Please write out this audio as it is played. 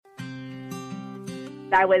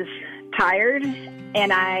I was tired,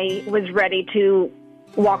 and I was ready to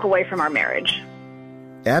walk away from our marriage.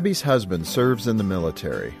 Abby's husband serves in the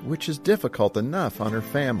military, which is difficult enough on her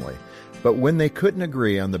family. But when they couldn't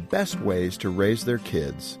agree on the best ways to raise their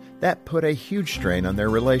kids, that put a huge strain on their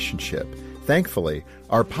relationship. Thankfully,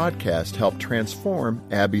 our podcast helped transform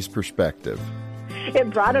Abby's perspective. It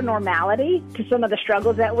brought a normality to some of the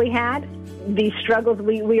struggles that we had. These struggles,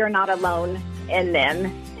 we are not alone in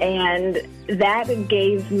them. And that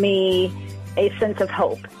gave me a sense of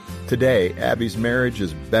hope. Today, Abby's marriage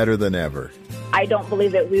is better than ever. I don't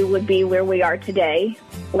believe that we would be where we are today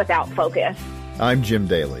without focus. I'm Jim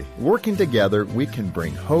Daly. Working together, we can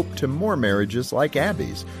bring hope to more marriages like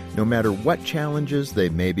Abby's, no matter what challenges they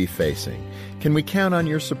may be facing. Can we count on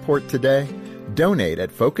your support today? Donate at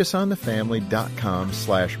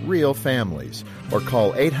focusonthefamily.com/realfamilies or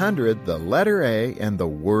call 800 the letter A and the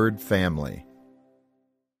word family.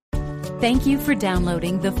 Thank you for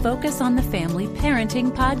downloading the Focus on the Family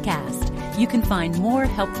Parenting Podcast. You can find more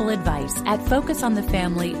helpful advice at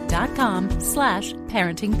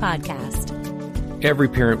focusonthefamily.com/parenting podcast. Every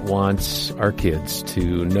parent wants our kids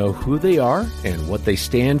to know who they are and what they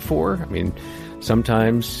stand for. I mean,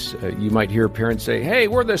 sometimes you might hear a parent say, hey,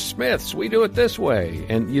 we're the Smiths, we do it this way.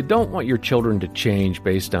 And you don't want your children to change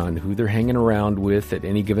based on who they're hanging around with at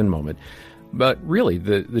any given moment. But really,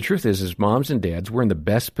 the truth is, as moms and dads, we're in the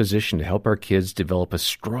best position to help our kids develop a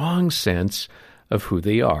strong sense of who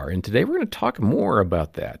they are. And today we're going to talk more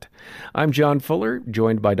about that. I'm John Fuller,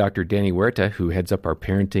 joined by Dr. Danny Huerta, who heads up our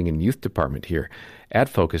parenting and youth department here at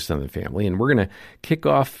Focus on the Family. And we're going to kick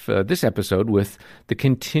off this episode with the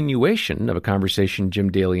continuation of a conversation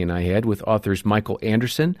Jim Daly and I had with authors Michael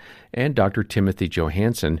Anderson and Dr. Timothy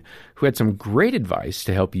Johansson, who had some great advice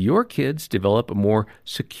to help your kids develop a more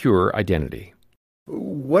secure identity.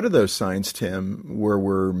 What are those signs, Tim, where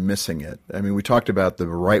we're missing it? I mean, we talked about the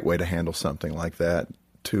right way to handle something like that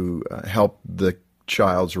to help the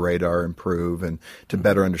child's radar improve and to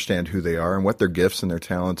better understand who they are and what their gifts and their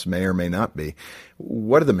talents may or may not be.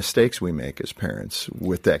 What are the mistakes we make as parents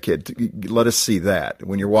with that kid? Let us see that.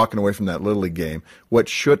 When you're walking away from that Little League game, what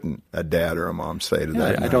shouldn't a dad or a mom say to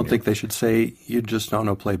that? I don't think they should say, you just don't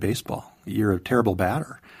know play baseball. You're a terrible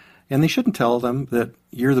batter. And they shouldn't tell them that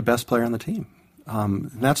you're the best player on the team.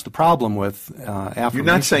 That's the problem with affirmation. You're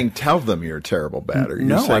not saying tell them you're a terrible batter.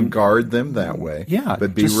 You're saying guard them that way. Yeah.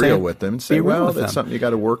 But be real with them. Say, well, that's something you got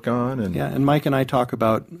to work on. And Mike and I talk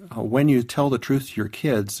about when you tell the truth to your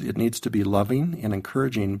kids, it needs to be loving and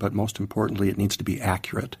encouraging, but most importantly, it needs to be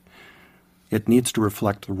accurate. It needs to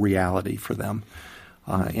reflect the reality for them.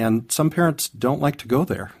 And some parents don't like to go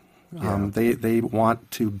there. They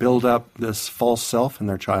want to build up this false self in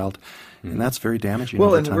their child. And that's very damaging.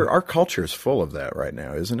 Well, and our culture is full of that right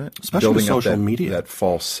now, isn't it? Especially building social up media. That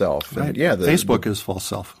false self. Right. And Facebook is false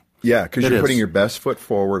self. Yeah, because you're putting your best foot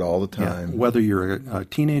forward all the time. Yeah, whether you're a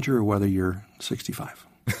teenager or whether you're 65.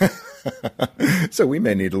 So we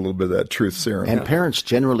may need a little bit of that truth serum. And parents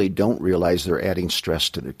generally don't realize they're adding stress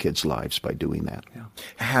to their kids' lives by doing that. Yeah.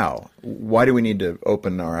 How? Why do we need to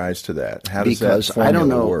open our eyes to that? How does that formula I don't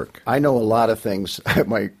know, work? I know a lot of things.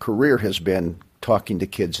 My career has been talking to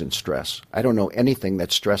kids in stress. I don't know anything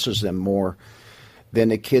that stresses them more than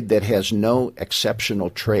a kid that has no exceptional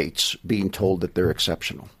traits being told that they're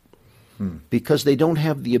exceptional. Because they don't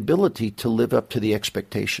have the ability to live up to the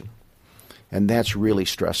expectation. And that's really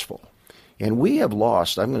stressful. And we have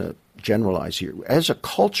lost, I'm going to generalize here, as a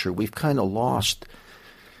culture, we've kind of lost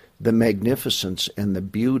the magnificence and the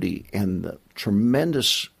beauty and the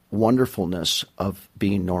tremendous wonderfulness of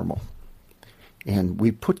being normal. And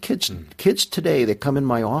we put kids today that come in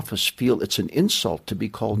my office feel it's an insult to be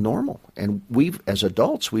called normal. And as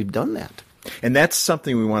adults, we've done that. And that's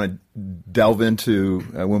something we want to delve into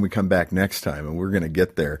when we come back next time, and we're going to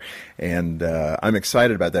get there. And I'm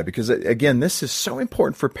excited about that because, again, this is so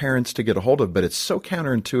important for parents to get a hold of, but it's so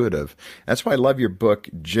counterintuitive. That's why I love your book,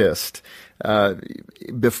 Gist.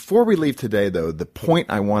 Before we leave today, though, the point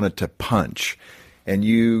I wanted to punch, and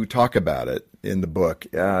you talk about it in the book,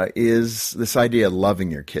 is this idea of loving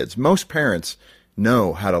your kids. Most parents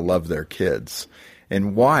know how to love their kids.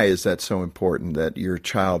 And why is that so important, that your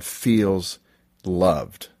child feels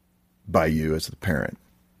loved by you as the parent?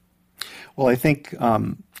 Well, I think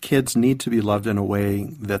kids need to be loved in a way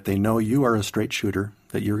that they know you are a straight shooter,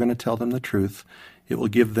 that you're going to tell them the truth. It will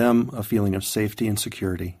give them a feeling of safety and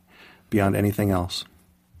security beyond anything else.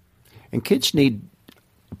 And kids need,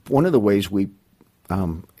 one of the ways we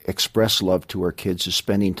express love to our kids is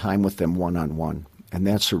spending time with them one-on-one. And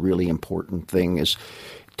that's a really important thing, is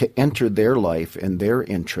to enter their life and their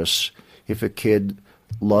interests. If a kid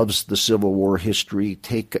loves the Civil War history,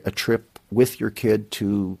 take a trip with your kid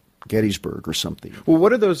to Gettysburg or something. Well,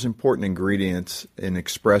 what are those important ingredients in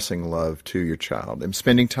expressing love to your child? And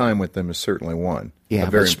spending time with them is certainly one, a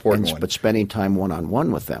very important one. But spending time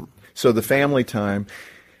one-on-one with them. So the family time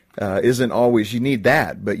isn't always, you need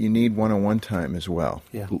that, but you need one-on-one time as well.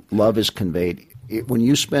 Yeah. Love is conveyed. When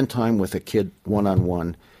you spend time with a kid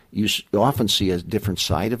one-on-one, you often see a different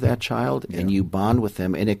side of that child, and you bond with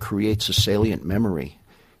them, and it creates a salient memory.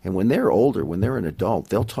 And when they're older, when they're an adult,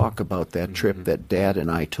 they'll talk about that trip that Dad and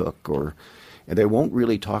I took, and they won't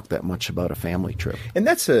really talk that much about a family trip. And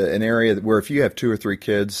that's an area where if you have 2 or 3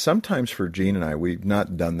 kids, sometimes for Jean and I, we've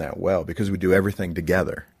not done that well because we do everything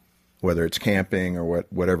together, whether it's camping or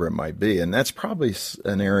whatever it might be. And that's probably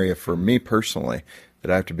an area for me personally that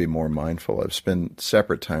I have to be more mindful of. Spend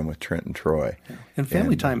separate time with Trent and Troy. Yeah. And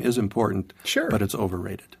family time is important, sure, but it's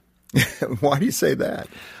overrated. Why do you say that?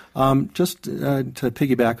 Just to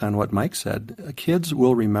piggyback on what Mike said, kids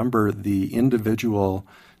will remember the individual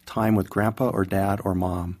time with grandpa or dad or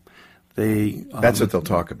mom. That's what they'll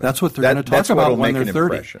talk about. That's what they're going to talk about when they're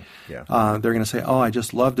 30. Yeah. They're going to say, I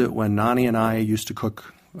just loved it when Nani and I used to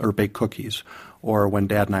cook or bake cookies, or when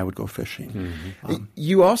Dad and I would go fishing. Mm-hmm.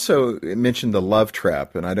 You also mentioned the love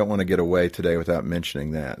trap, and I don't want to get away today without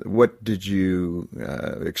mentioning that. What did you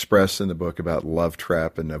express in the book about love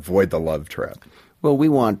trap and avoid the love trap? Well, we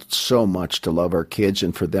want so much to love our kids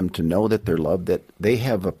and for them to know that they're loved, that they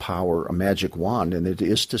have a power, a magic wand, and it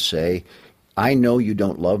is to say, I know you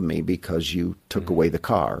don't love me because you took away the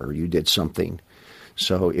car or you did something.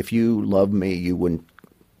 So if you love me, you wouldn't.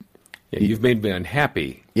 Yeah, you've made me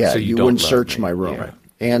unhappy. Yeah, so you don't wouldn't love search me. my room. Yeah.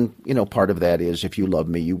 And, part of that is if you love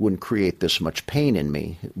me, you wouldn't create this much pain in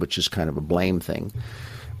me, which is kind of a blame thing.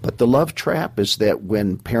 But the love trap is that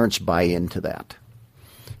when parents buy into that,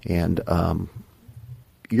 and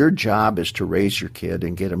your job is to raise your kid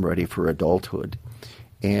and get them ready for adulthood.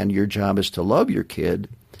 And your job is to love your kid,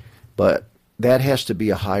 but that has to be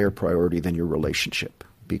a higher priority than your relationship,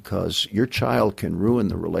 because your child can ruin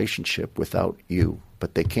the relationship without you,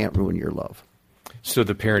 but they can't ruin your love. So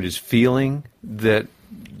the parent is feeling that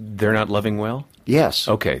they're not loving well? Yes.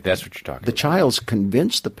 Okay, that's what you're talking The about. child's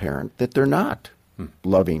convinced the parent that they're not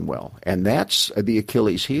loving well. And that's the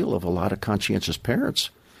Achilles heel of a lot of conscientious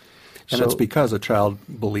parents. And it's because a child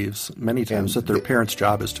believes many times that their parent's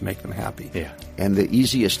job is to make them happy. Yeah. And the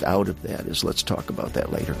easiest out of that is, let's talk about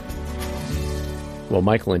that later. Well,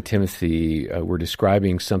 Michael and Timothy were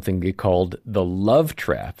describing something they called the love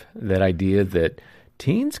trap, that idea that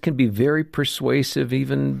teens can be very persuasive,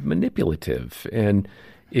 even manipulative. And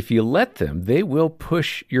if you let them, they will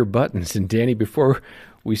push your buttons. And Danny, before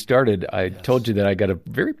we started, I told you that I got a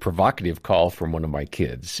very provocative call from one of my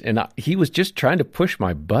kids, and he was just trying to push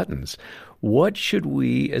my buttons. What should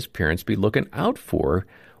we as parents be looking out for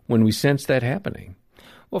when we sense that happening?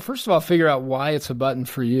 Well, first of all, figure out why it's a button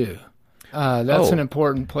for you. That's an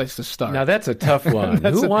important place to start. Now, that's a tough one.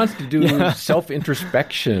 Who wants to do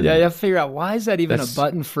self-introspection? Yeah, you have to figure out, why is that even a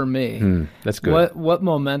button for me? That's good. What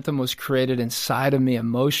momentum was created inside of me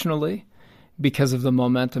emotionally because of the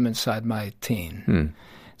momentum inside my teen?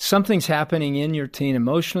 Something's happening in your teen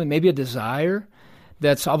emotionally, maybe a desire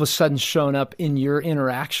that's all of a sudden shown up in your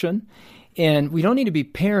interaction. And we don't need to be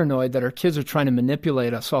paranoid that our kids are trying to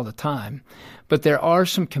manipulate us all the time. But there are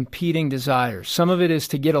some competing desires. Some of it is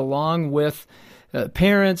to get along with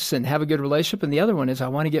parents and have a good relationship. And the other one is, I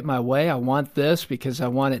want to get my way. I want this because I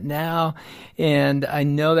want it now. And I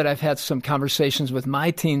know that I've had some conversations with my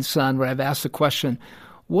teen son where I've asked the question,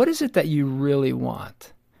 what is it that you really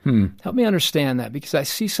want? Help me understand that, because I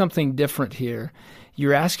see something different here.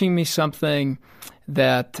 You're asking me something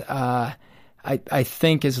that I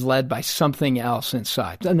think is led by something else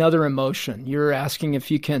inside, another emotion. You're asking if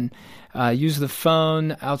you can use the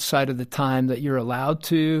phone outside of the time that you're allowed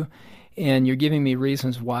to, and you're giving me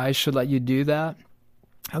reasons why I should let you do that.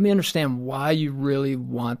 Help me understand why you really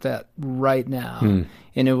want that right now,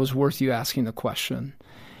 and it was worth you asking the question.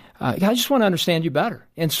 I just want to understand you better.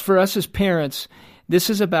 And for us as parents, this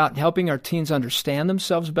is about helping our teens understand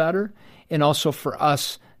themselves better, and also for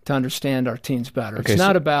us to understand our teens better. Okay, it's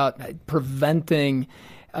not about preventing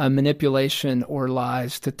manipulation or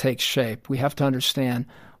lies to take shape. We have to understand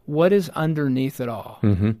what is underneath it all.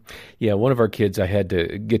 Yeah, one of our kids, I had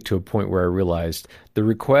to get to a point where I realized the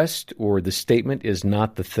request or the statement is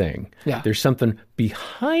not the thing. Yeah. There's something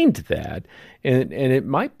behind that, and it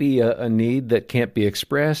might be a need that can't be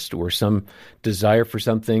expressed, or some desire for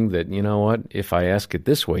something that, you know what, if I ask it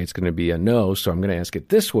this way, it's going to be a no, so I'm going to ask it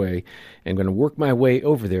this way, and I'm going to work my way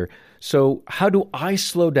over there. So how do I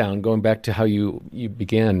slow down, going back to how you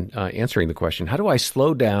began answering the question, how do I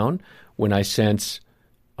slow down when I sense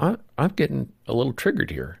I'm getting a little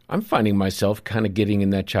triggered here. I'm finding myself kind of getting in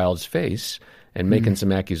that child's face and making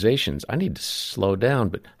some accusations. I need to slow down,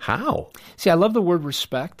 but how? See, I love the word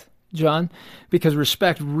respect, John, because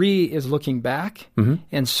respect, is looking back,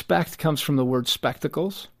 and spect comes from the word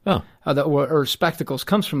spectacles. Oh. Or spectacles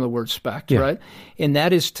comes from the word spect, right? And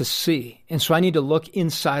that is to see. And so I need to look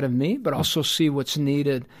inside of me, but also see what's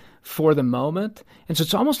needed for the moment. And so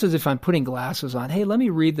it's almost as if I'm putting glasses on. Hey, let me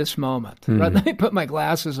read this moment, right? Let me put my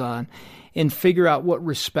glasses on and figure out what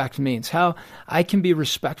respect means, how I can be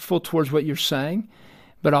respectful towards what you're saying,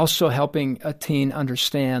 but also helping a teen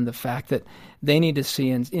understand the fact that they need to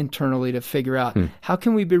see internally to figure out how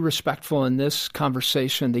can we be respectful in this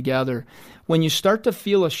conversation together. When you start to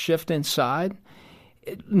feel a shift inside,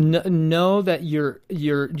 know that your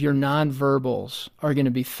nonverbals are going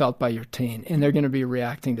to be felt by your teen, and they're going to be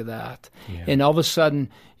reacting to that. Yeah. And all of a sudden,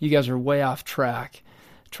 you guys are way off track.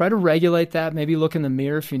 Try to regulate that. Maybe look in the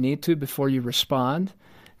mirror if you need to before you respond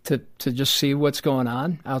to just see what's going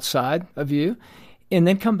on outside of you. And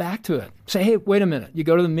then come back to it. Say, hey, wait a minute. You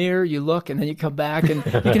go to the mirror, you look, and then you come back, and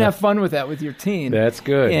you can have fun with that with your teen. That's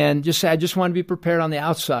good. And just say, I just want to be prepared on the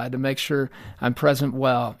outside to make sure I'm present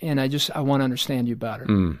well, and I want to understand you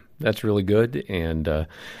better. That's really good, and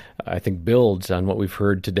I think builds on what we've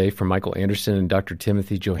heard today from Michael Anderson and Dr.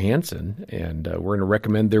 Timothy Johansson, and we're going to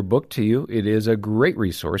recommend their book to you. It is a great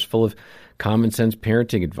resource full of common sense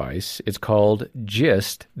parenting advice. It's called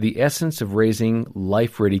GIST, The Essence of Raising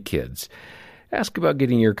Life-Ready Kids. Ask about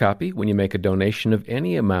getting your copy when you make a donation of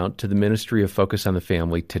any amount to the Ministry of Focus on the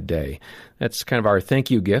Family today. That's kind of our thank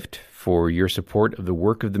you gift for your support of the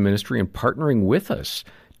work of the ministry and partnering with us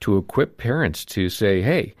to equip parents to say,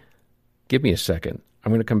 hey, give me a second.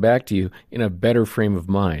 I'm going to come back to you in a better frame of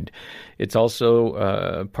mind. It's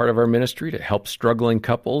also part of our ministry to help struggling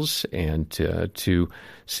couples and to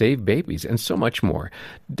save babies and so much more.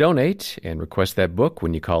 Donate and request that book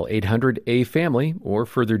when you call 800-A-FAMILY, or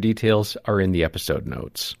further details are in the episode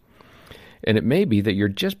notes. And it may be that you're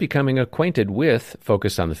just becoming acquainted with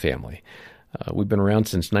Focus on the Family. We've been around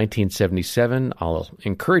since 1977. I'll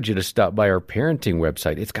encourage you to stop by our parenting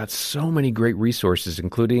website. It's got so many great resources,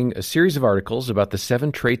 including a series of articles about the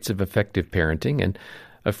 7 traits of effective parenting and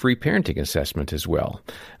a free parenting assessment as well.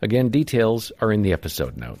 Again, details are in the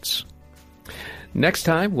episode notes. Next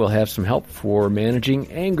time, we'll have some help for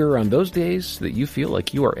managing anger on those days that you feel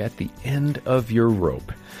like you are at the end of your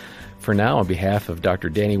rope. For now, on behalf of Dr.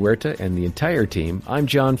 Danny Huerta and the entire team, I'm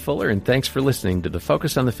John Fuller, and thanks for listening to the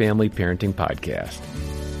Focus on the Family Parenting Podcast.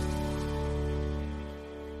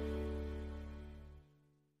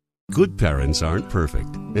 Good parents aren't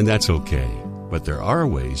perfect, and that's okay. But there are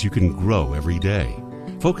ways you can grow every day.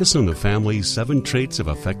 Focus on the Family's 7 Traits of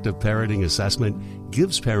Effective Parenting assessment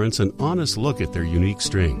gives parents an honest look at their unique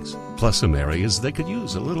strengths, plus some areas that could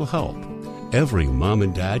use a little help. Every mom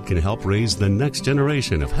and dad can help raise the next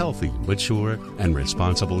generation of healthy, mature, and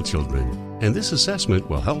responsible children. And this assessment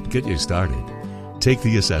will help get you started. Take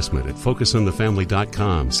the assessment at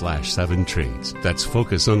focusonthefamily.com/7traits. That's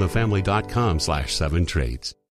focusonthefamily.com/7traits.